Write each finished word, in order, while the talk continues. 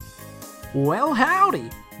Well, howdy!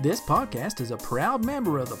 This podcast is a proud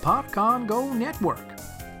member of the PodCon Go network.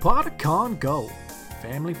 PodCon Go,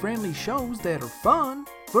 family-friendly shows that are fun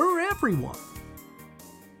for everyone.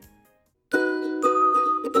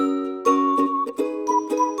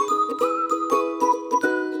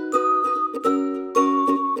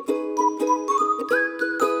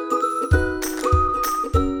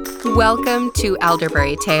 Welcome to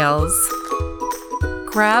Elderberry Tales.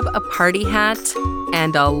 Grab a party hat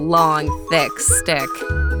and a long, thick stick.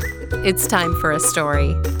 It's time for a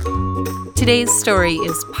story. Today's story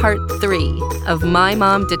is part 3 of My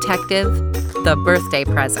Mom Detective, The Birthday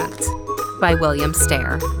Present by William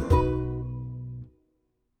Stair.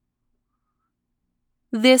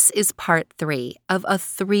 This is part 3 of a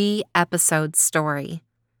 3-episode story.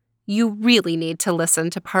 You really need to listen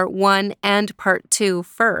to part 1 and part 2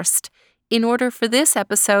 first in order for this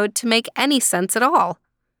episode to make any sense at all.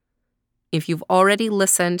 If you've already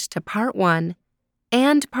listened to part 1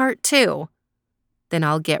 and part 2, then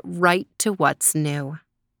I'll get right to what's new.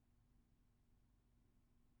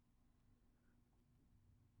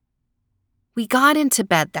 We got into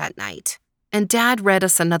bed that night, and Dad read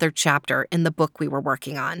us another chapter in the book we were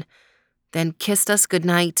working on, then kissed us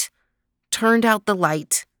goodnight, turned out the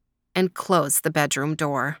light, and closed the bedroom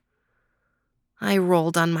door. I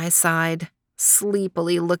rolled on my side,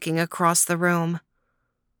 sleepily looking across the room.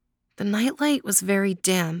 The nightlight was very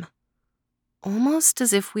dim, almost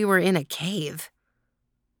as if we were in a cave.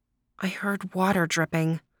 I heard water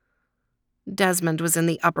dripping. Desmond was in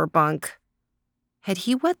the upper bunk. Had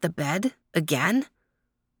he wet the bed again?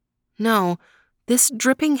 No, this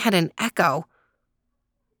dripping had an echo.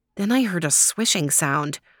 Then I heard a swishing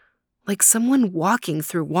sound, like someone walking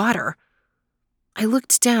through water. I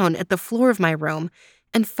looked down at the floor of my room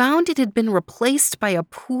and found it had been replaced by a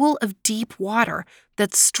pool of deep water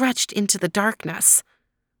that stretched into the darkness.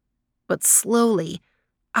 But slowly,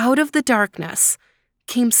 out of the darkness,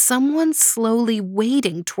 came someone slowly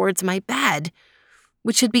wading towards my bed,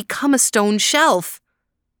 which had become a stone shelf.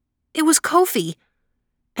 It was Kofi,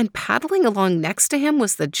 and paddling along next to him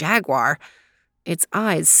was the jaguar, its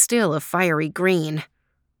eyes still a fiery green.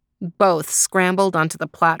 Both scrambled onto the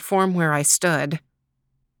platform where I stood.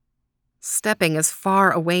 Stepping as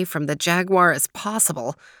far away from the jaguar as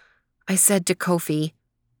possible, I said to Kofi,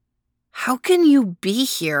 "How can you be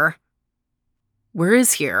here?" "Where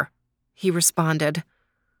is here?" he responded.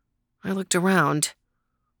 I looked around.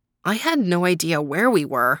 I had no idea where we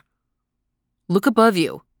were. "Look above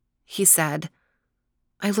you," he said.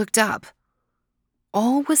 I looked up.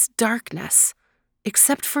 All was darkness,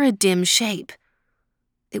 except for a dim shape.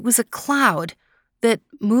 It was a cloud that,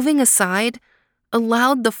 moving aside,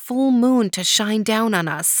 allowed the full moon to shine down on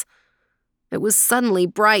us. It was suddenly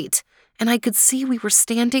bright, and I could see we were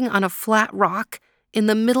standing on a flat rock in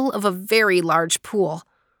the middle of a very large pool.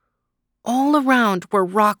 All around were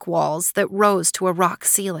rock walls that rose to a rock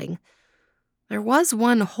ceiling. There was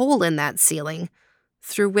one hole in that ceiling,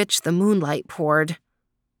 through which the moonlight poured.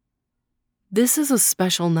 This is a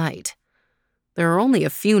special night. There are only a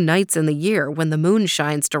few nights in the year when the moon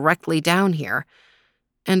shines directly down here,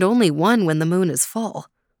 and only one when the moon is full.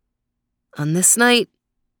 On this night,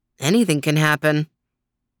 anything can happen.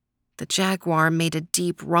 The jaguar made a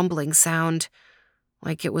deep rumbling sound,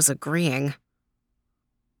 like it was agreeing.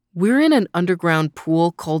 We're in an underground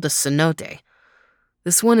pool called a cenote.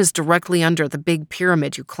 This one is directly under the big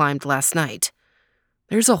pyramid you climbed last night.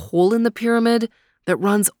 There's a hole in the pyramid that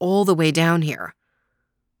runs all the way down here.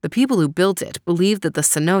 The people who built it believed that the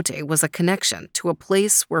cenote was a connection to a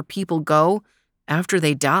place where people go after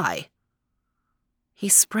they die. He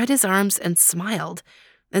spread his arms and smiled,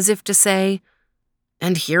 as if to say,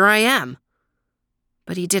 "And here I am."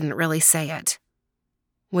 But he didn't really say it.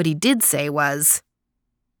 What he did say was,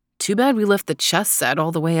 "Too bad we left the chess set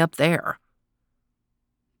all the way up there."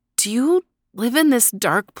 "Do you live in this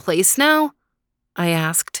dark place now?" I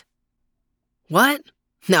asked. "What?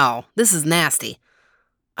 No, this is nasty.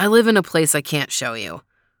 I live in a place I can't show you.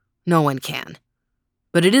 No one can.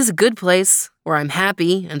 But it is a good place where I'm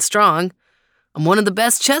happy and strong. I'm one of the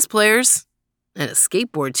best chess players and a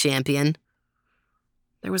skateboard champion."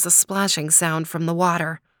 There was a splashing sound from the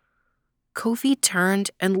water. Kofi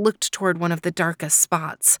turned and looked toward one of the darkest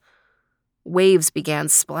spots. Waves began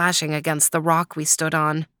splashing against the rock we stood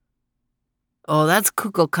on. "Oh, that's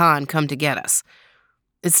Kukulkan come to get us.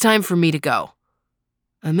 It's time for me to go.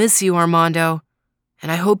 I miss you, Armando,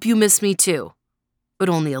 and I hope you miss me too, but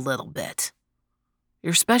only a little bit.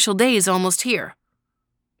 Your special day is almost here.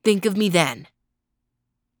 Think of me then."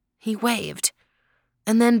 He waved,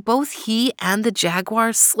 and then both he and the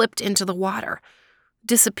jaguar slipped into the water,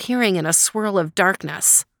 disappearing in a swirl of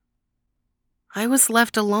darkness. I was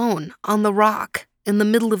left alone on the rock in the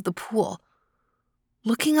middle of the pool.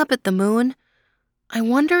 Looking up at the moon, I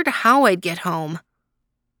wondered how I'd get home.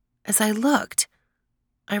 As I looked,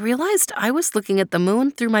 I realized I was looking at the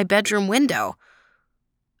moon through my bedroom window.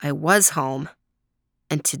 I was home,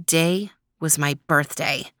 and today was my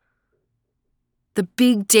birthday. The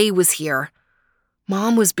big day was here.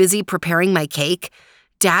 Mom was busy preparing my cake,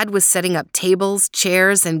 Dad was setting up tables,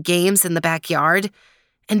 chairs, and games in the backyard,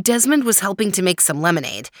 and Desmond was helping to make some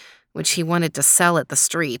lemonade, which he wanted to sell at the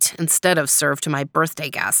street instead of serve to my birthday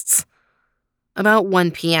guests. About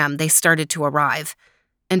 1 p.m., they started to arrive,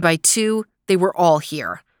 and by 2, they were all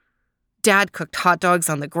here. Dad cooked hot dogs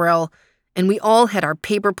on the grill, and we all had our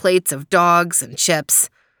paper plates of dogs and chips.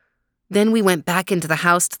 Then we went back into the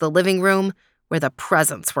house to the living room, where the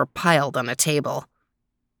presents were piled on a table.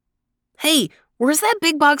 "Hey, where's that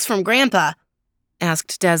big box from Grandpa?"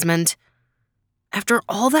 asked Desmond. After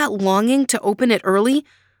all that longing to open it early,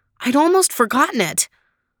 I'd almost forgotten it.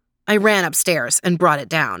 I ran upstairs and brought it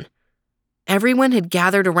down. Everyone had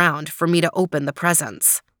gathered around for me to open the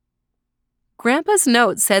presents. "Grandpa's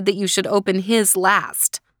note said that you should open his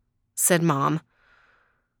last," said Mom.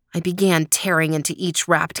 I began tearing into each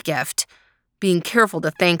wrapped gift, being careful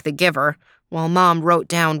to thank the giver, while Mom wrote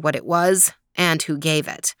down what it was and who gave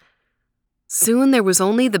it. Soon there was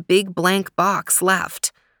only the big blank box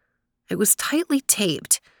left. It was tightly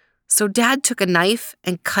taped, so Dad took a knife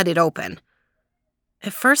and cut it open.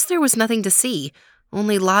 At first there was nothing to see,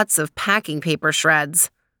 only lots of packing paper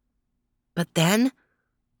shreds. But then,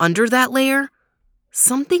 under that layer,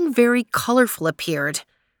 something very colorful appeared.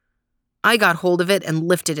 I got hold of it and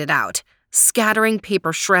lifted it out, scattering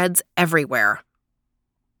paper shreds everywhere.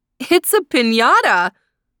 "It's a piñata,"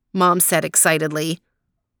 Mom said excitedly.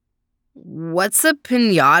 "What's a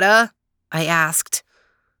piñata?" I asked.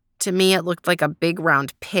 To me, it looked like a big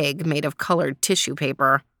round pig made of colored tissue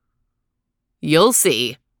paper. "You'll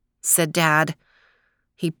see," said Dad.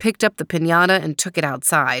 He picked up the piñata and took it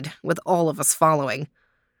outside, with all of us following.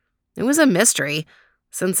 It was a mystery,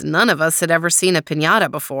 since none of us had ever seen a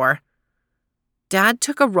piñata before. Dad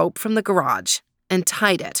took a rope from the garage and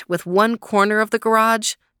tied it with one corner of the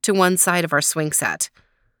garage to one side of our swing set.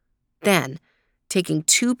 Then, taking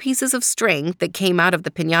 2 pieces of string that came out of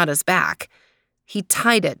the piñata's back, he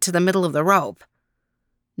tied it to the middle of the rope.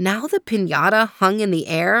 Now the piñata hung in the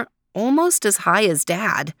air almost as high as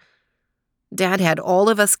Dad. Dad had all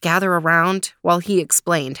of us gather around while he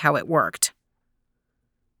explained how it worked.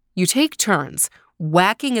 "You take turns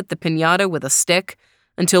whacking at the piñata with a stick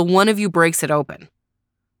until one of you breaks it open.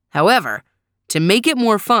 However, to make it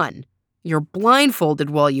more fun, you're blindfolded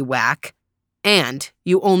while you whack, and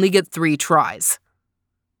you only get 3 tries."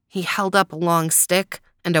 He held up a long stick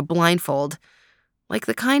and a blindfold, like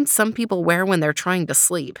the kind some people wear when they're trying to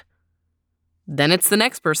sleep. Then it's the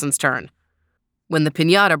next person's turn. When the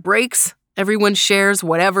piñata breaks, everyone shares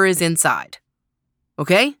whatever is inside.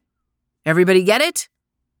 Okay? Everybody get it?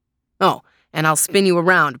 Oh, and I'll spin you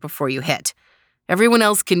around before you hit. Everyone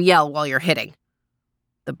else can yell while you're hitting.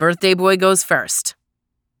 The birthday boy goes first.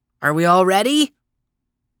 Are we all ready?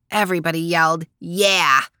 Everybody yelled,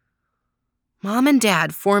 "Yeah!" Mom and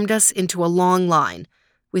Dad formed us into a long line,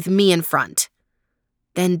 with me in front.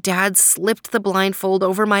 Then Dad slipped the blindfold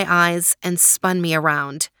over my eyes and spun me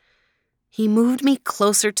around. He moved me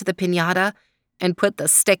closer to the piñata and put the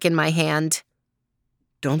stick in my hand.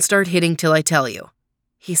 "Don't start hitting till I tell you,"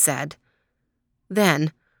 he said.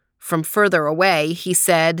 Then, from further away, he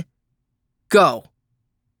said, "Go."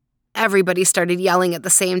 Everybody started yelling at the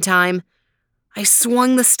same time. I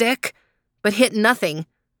swung the stick, but hit nothing.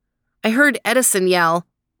 I heard Edison yell,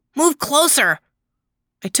 "Move closer!"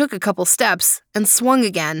 I took a couple steps and swung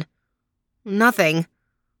again. Nothing.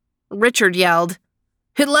 Richard yelled,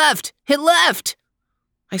 "Hit left! Hit left!"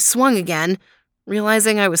 I swung again,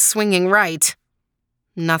 realizing I was swinging right.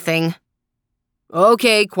 Nothing.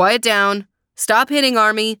 "Okay, quiet down. Stop hitting,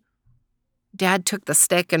 Army." Dad took the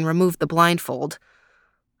stick and removed the blindfold.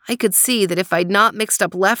 I could see that if I'd not mixed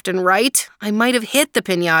up left and right, I might have hit the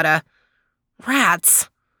piñata. Rats.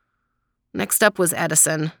 Next up was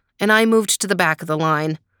Edison, and I moved to the back of the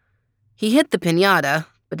line. He hit the piñata,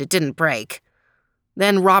 but it didn't break.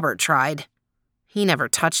 Then Robert tried. He never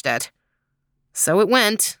touched it. So it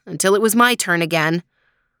went until it was my turn again.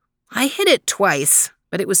 I hit it twice,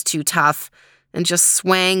 but it was too tough, and just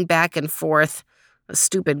swang back and forth, a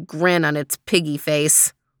stupid grin on its piggy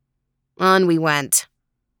face. On we went.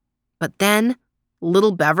 But then,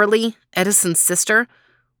 little Beverly, Edison's sister,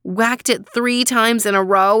 whacked it 3 times in a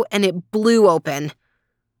row and it blew open.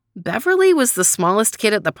 Beverly was the smallest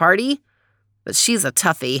kid at the party, but she's a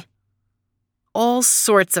toughie. All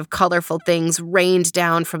sorts of colorful things rained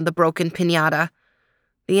down from the broken piñata.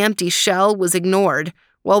 The empty shell was ignored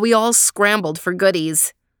while we all scrambled for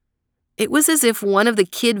goodies. It was as if one of the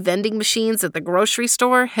kid vending machines at the grocery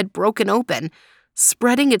store had broken open,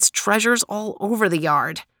 spreading its treasures all over the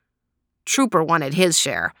yard. Trooper wanted his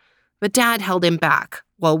share, but Dad held him back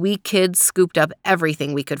while we kids scooped up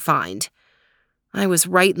everything we could find. I was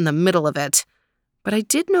right in the middle of it, but I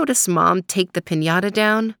did notice Mom take the piñata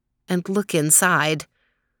down and look inside.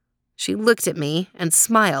 She looked at me and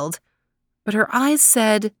smiled, but her eyes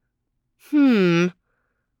said, That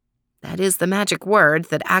is the magic word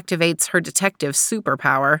that activates her detective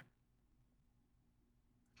superpower.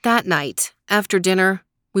 That night, after dinner,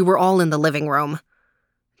 we were all in the living room.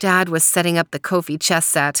 Dad was setting up the Kofi chess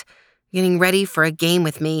set, getting ready for a game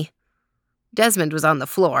with me. Desmond was on the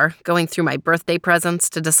floor, going through my birthday presents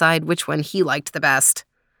to decide which one he liked the best.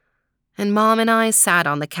 And Mom and I sat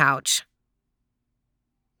on the couch.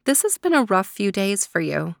 This has been a rough few days for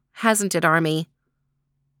you, hasn't it, Army?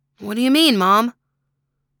 What do you mean, Mom?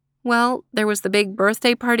 Well, there was the big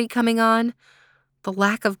birthday party coming on, the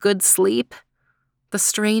lack of good sleep, the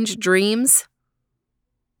strange dreams.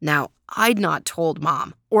 Now, I'd not told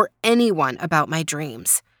Mom or anyone about my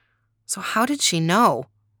dreams. So how did she know?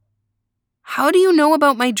 How do you know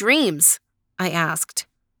about my dreams? I asked.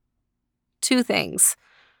 2 things.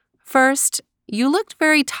 First, you looked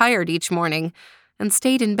very tired each morning and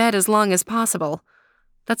stayed in bed as long as possible.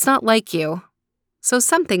 That's not like you. So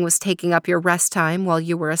something was taking up your rest time while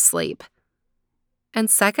you were asleep. And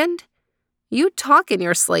second, you talk in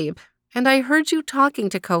your sleep, and I heard you talking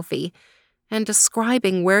to Kofi and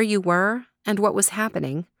describing where you were and what was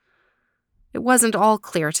happening. It wasn't all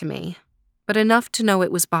clear to me, but enough to know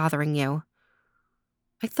it was bothering you.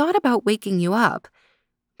 I thought about waking you up,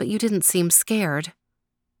 but you didn't seem scared.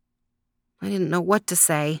 I didn't know what to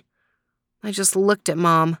say. I just looked at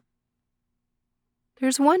Mom.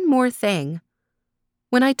 There's one more thing.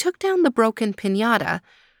 When I took down the broken piñata,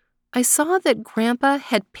 I saw that Grandpa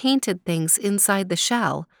had painted things inside the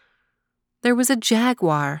shell. There was a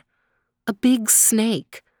jaguar, a big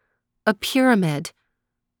snake, a pyramid,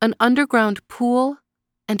 an underground pool,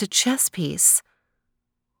 and a chess piece.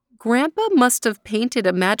 Grandpa must have painted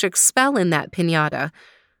a magic spell in that piñata,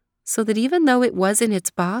 so that even though it was in its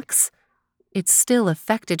box, it still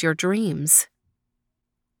affected your dreams.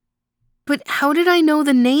 But how did I know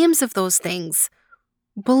the names of those things?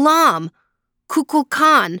 Balam,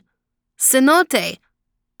 Kukulkan, Cenote,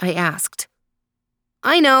 I asked.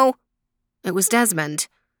 I know. It was Desmond.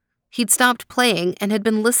 He'd stopped playing and had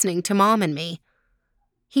been listening to Mom and me.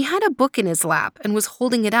 He had a book in his lap and was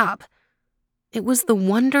holding it up. It was The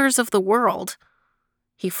Wonders of the World.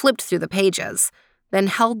 He flipped through the pages, then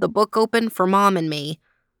held the book open for Mom and me.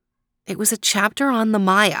 It was a chapter on the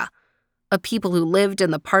Maya, a people who lived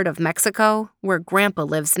in the part of Mexico where Grandpa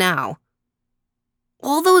lives now.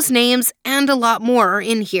 All those names and a lot more are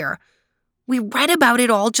in here. We read about it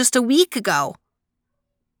all just a week ago.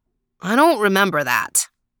 I don't remember that,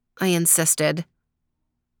 I insisted.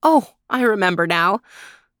 Oh, I remember now.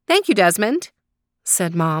 Thank you, Desmond,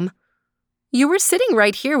 said Mom. You were sitting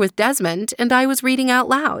right here with Desmond, and I was reading out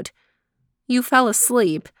loud. You fell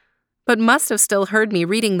asleep, but must have still heard me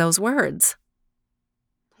reading those words.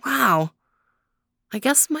 Wow. I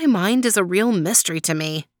guess my mind is a real mystery to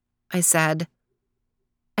me, I said.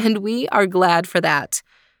 And we are glad for that.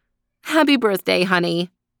 Happy birthday, honey,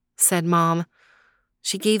 said Mom.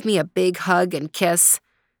 She gave me a big hug and kiss,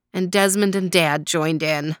 and Desmond and Dad joined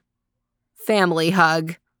in. Family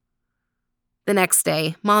hug. The next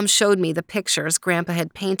day, Mom showed me the pictures Grandpa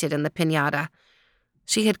had painted in the piñata.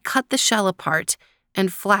 She had cut the shell apart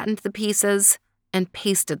and flattened the pieces and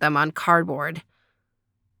pasted them on cardboard.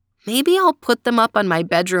 Maybe I'll put them up on my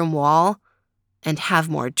bedroom wall and have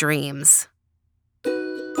more dreams.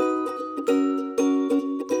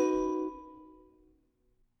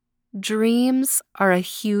 Dreams are a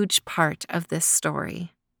huge part of this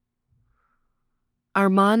story.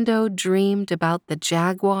 Armando dreamed about the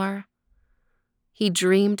jaguar. He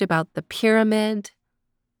dreamed about the pyramid,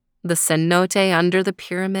 the cenote under the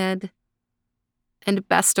pyramid, and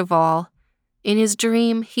best of all, in his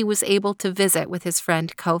dream, he was able to visit with his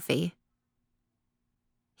friend Kofi.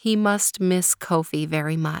 He must miss Kofi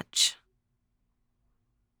very much.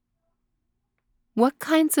 What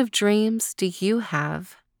kinds of dreams do you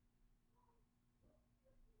have?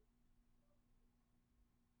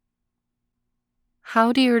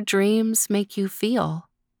 How do your dreams make you feel?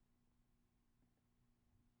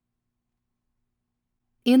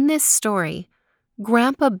 In this story,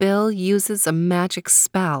 Grandpa Bill uses a magic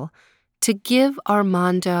spell to give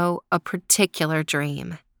Armando a particular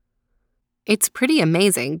dream. It's pretty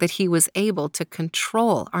amazing that he was able to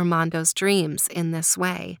control Armando's dreams in this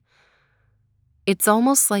way. It's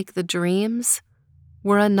almost like the dreams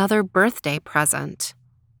were another birthday present.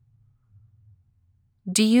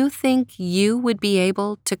 Do you think you would be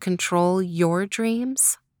able to control your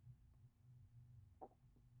dreams?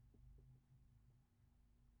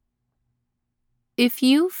 If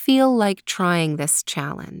you feel like trying this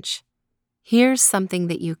challenge, here's something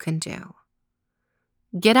that you can do.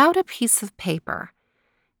 Get out a piece of paper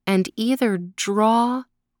and either draw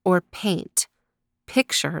or paint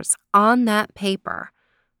pictures on that paper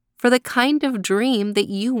for the kind of dream that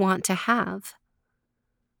you want to have.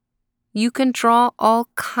 You can draw all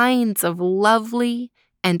kinds of lovely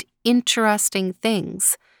and interesting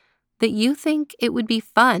things that you think it would be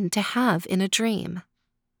fun to have in a dream.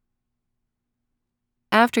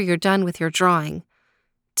 After you're done with your drawing,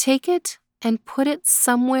 take it and put it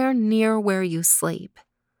somewhere near where you sleep.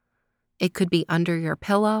 It could be under your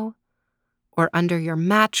pillow, or under your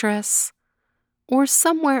mattress, or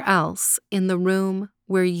somewhere else in the room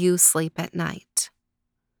where you sleep at night.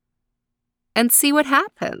 And see what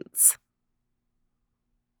happens.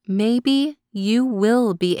 Maybe you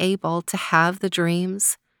will be able to have the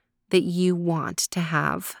dreams that you want to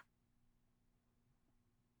have.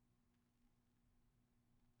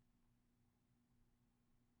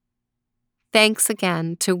 Thanks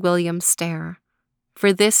again to William Stair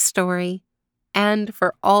for this story and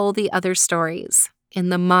for all the other stories in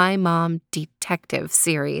the My Mom Detective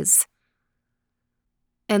series.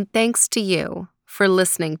 And thanks to you for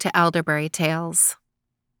listening to Elderberry Tales.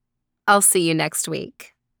 I'll see you next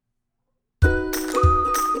week.